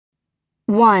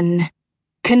1.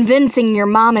 Convincing your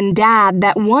mom and dad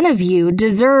that one of you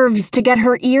deserves to get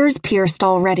her ears pierced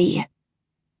already.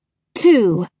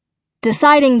 2.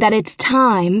 Deciding that it's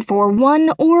time for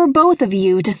one or both of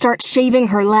you to start shaving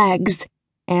her legs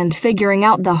and figuring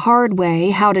out the hard way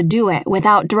how to do it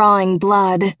without drawing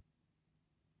blood.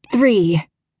 3.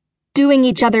 Doing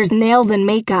each other's nails and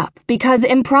makeup because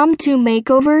impromptu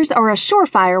makeovers are a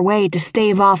surefire way to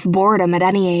stave off boredom at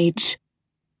any age.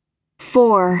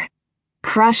 4.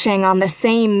 Crushing on the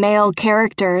same male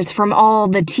characters from all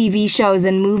the TV shows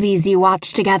and movies you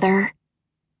watch together.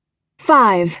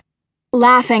 5.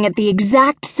 Laughing at the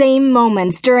exact same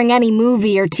moments during any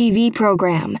movie or TV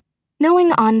program,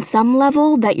 knowing on some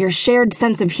level that your shared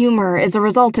sense of humor is a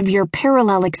result of your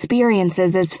parallel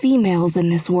experiences as females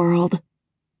in this world.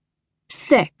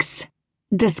 6.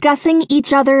 Discussing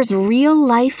each other's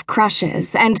real-life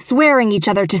crushes and swearing each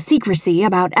other to secrecy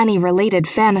about any related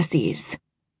fantasies.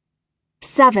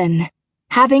 7.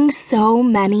 Having so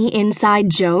many inside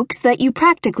jokes that you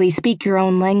practically speak your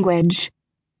own language.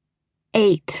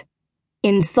 8.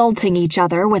 Insulting each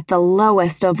other with the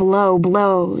lowest of low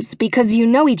blows because you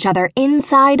know each other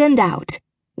inside and out,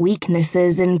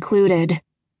 weaknesses included.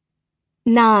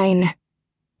 9.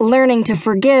 Learning to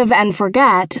forgive and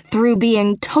forget through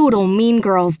being total mean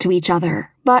girls to each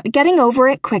other, but getting over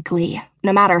it quickly,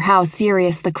 no matter how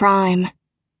serious the crime.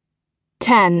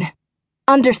 10.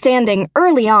 Understanding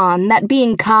early on that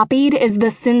being copied is the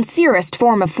sincerest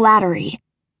form of flattery,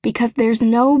 because there's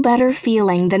no better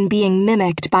feeling than being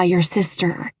mimicked by your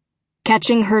sister.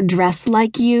 Catching her dress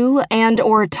like you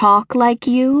and/or talk like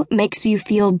you makes you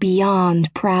feel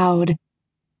beyond proud.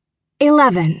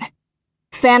 11.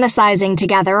 Fantasizing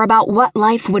together about what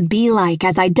life would be like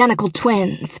as identical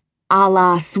twins, a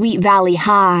la Sweet Valley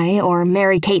High or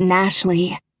Mary-Kate and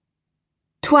Ashley.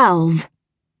 12.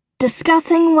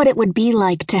 Discussing what it would be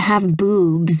like to have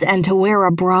boobs and to wear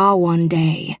a bra one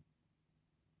day.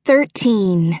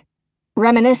 13.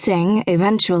 Reminiscing,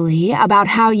 eventually, about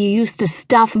how you used to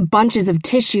stuff bunches of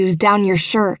tissues down your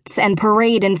shirts and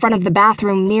parade in front of the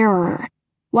bathroom mirror,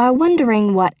 while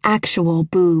wondering what actual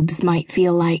boobs might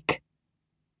feel like.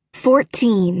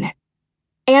 14.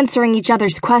 Answering each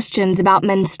other's questions about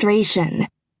menstruation,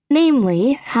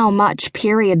 namely, how much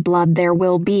period blood there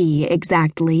will be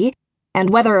exactly, and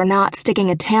whether or not sticking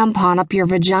a tampon up your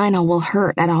vagina will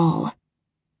hurt at all.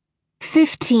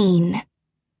 15.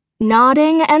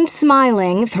 Nodding and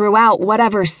smiling throughout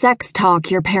whatever sex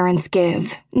talk your parents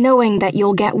give, knowing that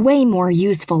you'll get way more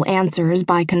useful answers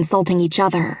by consulting each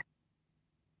other.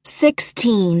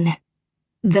 16.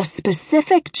 The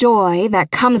specific joy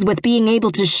that comes with being able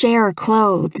to share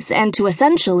clothes and to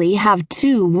essentially have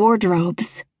 2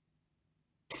 wardrobes.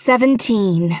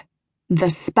 17.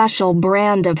 The special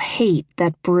brand of hate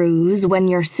that brews when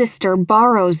your sister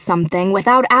borrows something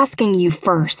without asking you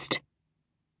first.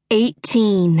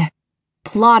 18.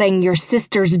 Plotting your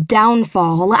sister's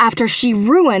downfall after she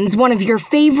ruins one of your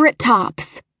favorite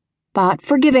tops, but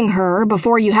forgiving her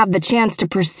before you have the chance to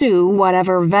pursue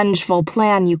whatever vengeful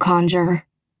plan you conjure.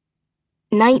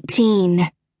 19.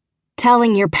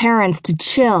 Telling your parents to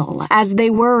chill as they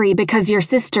worry because your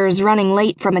sister's running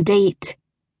late from a date.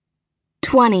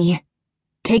 20.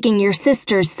 Taking your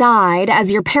sister's side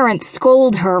as your parents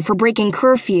scold her for breaking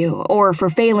curfew or for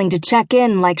failing to check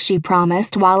in like she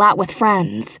promised while out with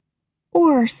friends,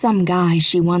 or some guy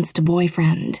she wants to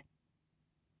boyfriend.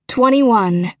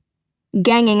 21.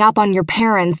 Ganging up on your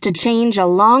parents to change a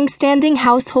long-standing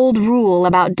household rule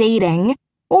about dating,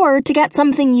 or to get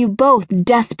something you both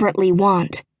desperately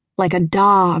want, like a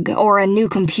dog or a new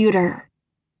computer.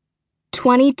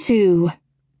 22.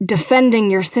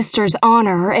 Defending your sister's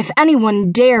honor if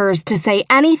anyone dares to say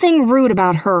anything rude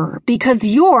about her because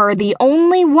you're the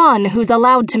only one who's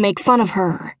allowed to make fun of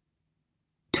her.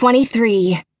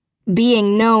 23.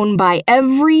 Being known by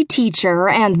every teacher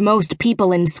and most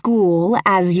people in school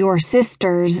as your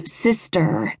sister's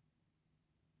sister.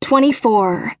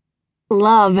 24.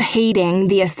 Love-hating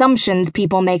the assumptions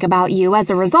people make about you as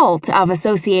a result of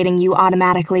associating you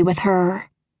automatically with her.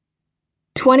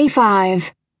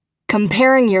 25.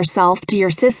 Comparing yourself to your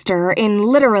sister in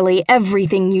literally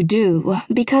everything you do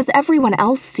because everyone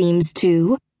else seems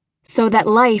to, so that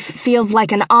life feels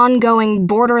like an ongoing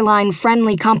borderline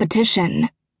friendly competition.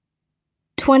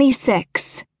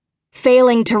 26.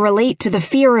 Failing to relate to the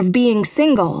fear of being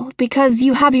single because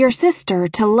you have your sister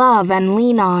to love and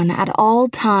lean on at all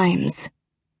times.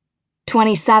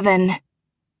 27.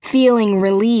 Feeling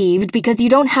relieved because you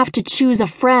don't have to choose a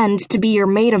friend to be your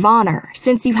maid of honor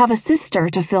since you have a sister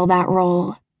to fill that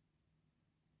role.